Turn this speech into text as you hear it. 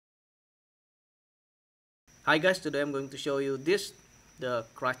Hi guys, today I'm going to show you the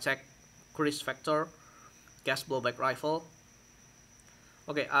KRYTAC KRISS Vector Gas Blowback Rifle.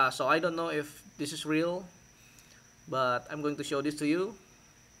 Okay, so I don't know if this is real, but I'm going to show this to you.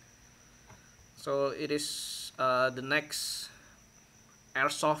 So it is the next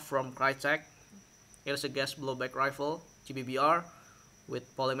Airsoft from KRYTAC. It is a gas blowback rifle, GBBR,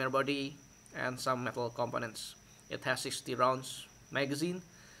 with polymer body and some metal components. It has 60 rounds magazine,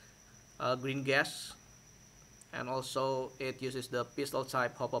 green gas, and also it uses the pistol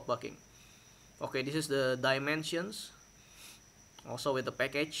type hop-up bucking. Okay, this is the dimensions. Also with the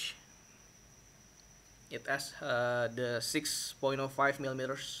package, it has the 6.05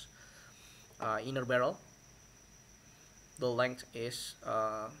 millimeters inner barrel. The length is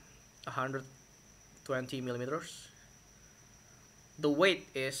 120 millimeters. The weight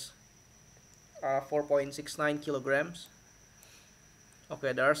is 4.69 kilograms.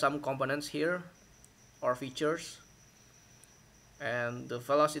 Okay, there are some components here or features, and the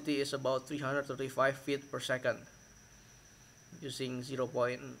velocity is about 335 feet per second using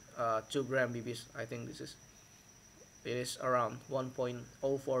 0.2 gram BBs. I think it is around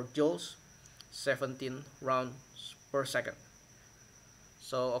 1.04 joules, 17 rounds per second.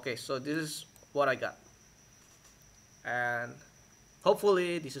 So okay, so this is what I got, and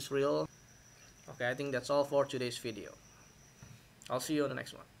hopefully this is real. Okay, I think that's all for today's video. I'll see you on the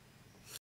next one.